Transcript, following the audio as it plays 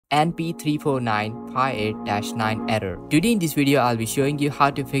NP-34958-9 error. Today in this video, I'll be showing you how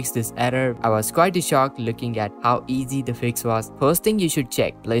to fix this error. I was quite shocked looking at how easy the fix was. First thing you should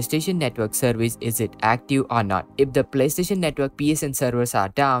check, PlayStation Network service, is it active or not? If the PlayStation Network PSN servers are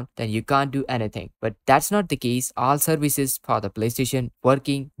down, then you can't do anything. But that's not the case. All services for the PlayStation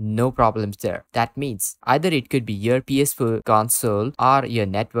working, no problems there. That means either it could be your PS4 console or your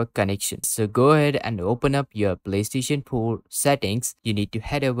network connection. So go ahead and open up your PlayStation 4 settings. You need to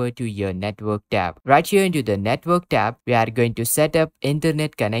head over to your network tab. Right here into the network tab, we are going to set up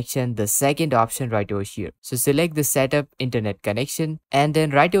internet connection, the second option right over here. So select the setup internet connection, and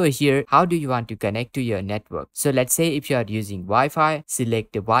then right over here, how do you want to connect to your network? So let's say if you are using Wi-Fi,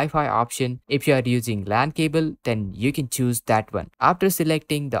 select the Wi-Fi option. If you are using LAN cable, then you can choose that one. After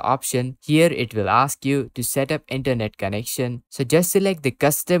selecting the option, here it will ask you to set up internet connection. So just select the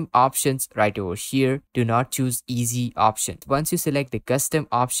custom options right over here. Do not choose easy option. Once you select the custom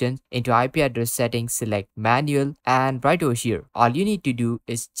option, into IP address settings, select manual, and right over here, all you need to do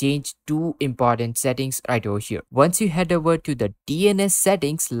is change two important settings right over here. Once you head over to the DNS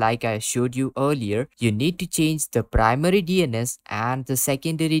settings, like I showed you earlier, you need to change the primary DNS and the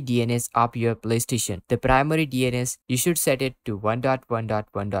secondary DNS of your PlayStation. The primary DNS, you should set it to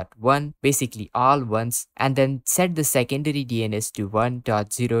 1.1.1.1, basically all ones, and then set the secondary DNS to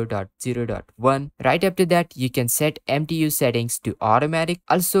 1.0.0.1. Right after that, you can set MTU settings to automatic.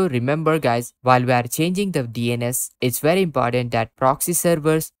 Also remember guys, while we are changing the DNS, it's very important that proxy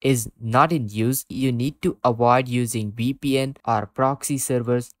servers is not in use. You need to avoid using VPN or proxy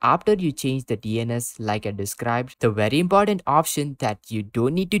servers after you change the DNS like I described. The very important option that you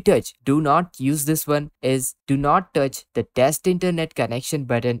don't need to touch, do not use this one, is do not touch the test internet connection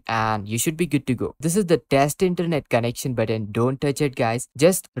button, and you should be good to go. This is the test internet connection button. Don't touch it guys.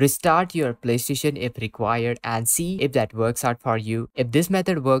 Just restart your PlayStation if required and see if that works out for you. If this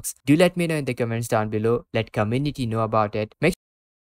method works, do let me know in the comments down below. Let community know about it. Make